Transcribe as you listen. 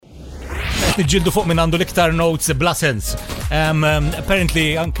niġġieldu fuq minn għandu l-iktar notes bla sens.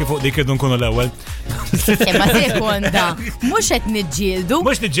 Apparently anke fuq dik irdu nkunu l-ewwel. Ma sekonda, mhux qed niġġieldu.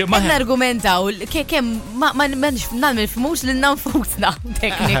 Mhux niġġieldu. Qed nargumentaw kemm ma nagħmel fmux lil nfusna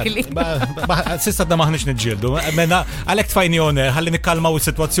technically. Sissa da maħniex niġġieldu. Għalhekk tfajni ħalli nikkalmaw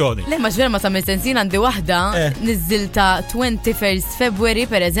is-sitwazzjoni. Le ma ġver ma tagħmel sensin għandi waħda niżilta 21st February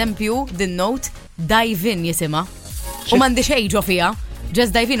pereżempju din note Dive in jisimha. U m'għandi xejn ġo fiha.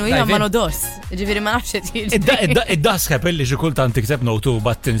 Just dive in u jina ma nodos. Ġifieri ma nafx id-dasħeb illi xi kultant tikseb notu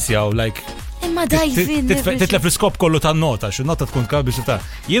bat tinsjaw like. Imma dive in. Titlef l-iskop kollu tan-nota, x'nota tkun biex ta'.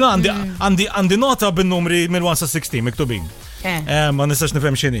 Jiena għandi nota bin-numri minn 1 sa 16 miktubin. Ma nistax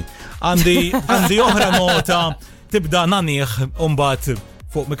nifhem x'inhi. Għandi oħra nota tibda nanieħ u mbagħad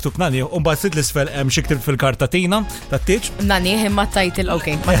fuq miktub nanieħ u mbagħad sit l-isfel hemm xi ktibt fil-kartatina tat-tiġ. Nanieħ imma title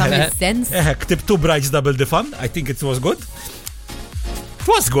okay, ma tagħmel sens. Ktibt two brides double the fun. I think it was good. It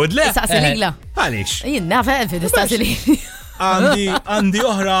was good, le? Istaqsi ligla. Għalix? Jien naf istaqsi ligla. Għandi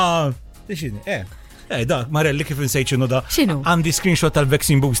oħra. Xini? Da, Marelli kif insejt xinu da. Xinu? Għandi screenshot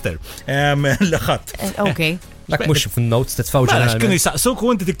tal-vaccine booster. L-ħat. Ok. Lak mux f-notes t-tfawġa. Mela, x'kienu jisaqsu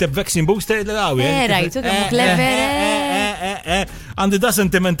kun tikteb vaccine booster l-għawi. Rajtu, kemm clever. Għandi da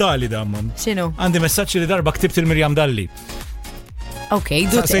sentimentali da, mam. Xinu? Għandi messaċ li darba ktibt il-Mirjam Dalli. Ok,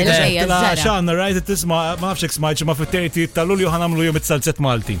 dut xanna, rajt, tisma, ma nafxek smajċ, ma fit-terti tal-Lulju ħanamlu jom it-salzet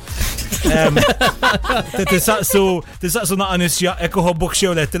Malti. Tisaqsu naqanisja, ekku hobbuk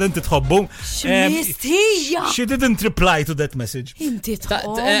xewlet, inti tħobbu. Mistija! She didn't reply to that message. Inti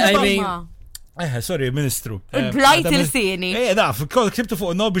tħobbu. Sorry, Ministru. Blajt il-sini. Naf, ktibtu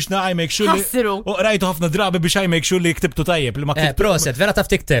fuq no biex I make sure li. Ħassru. U rajtu ħafna drabi biex I make sure li ktibtu tajjeb li ma ktibtu. Proset, vera taf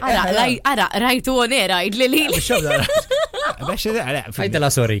tikteb. Ara, rajtu għonera, idli li.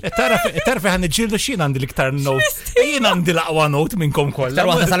 Għajdela, sorry. Tarfi għan iġildu xin għandi l-iktar note. Jien għandi l-aqwa note minnkom kolla.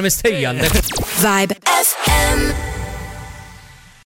 Tarwa tal-mistejja. Vibe FM.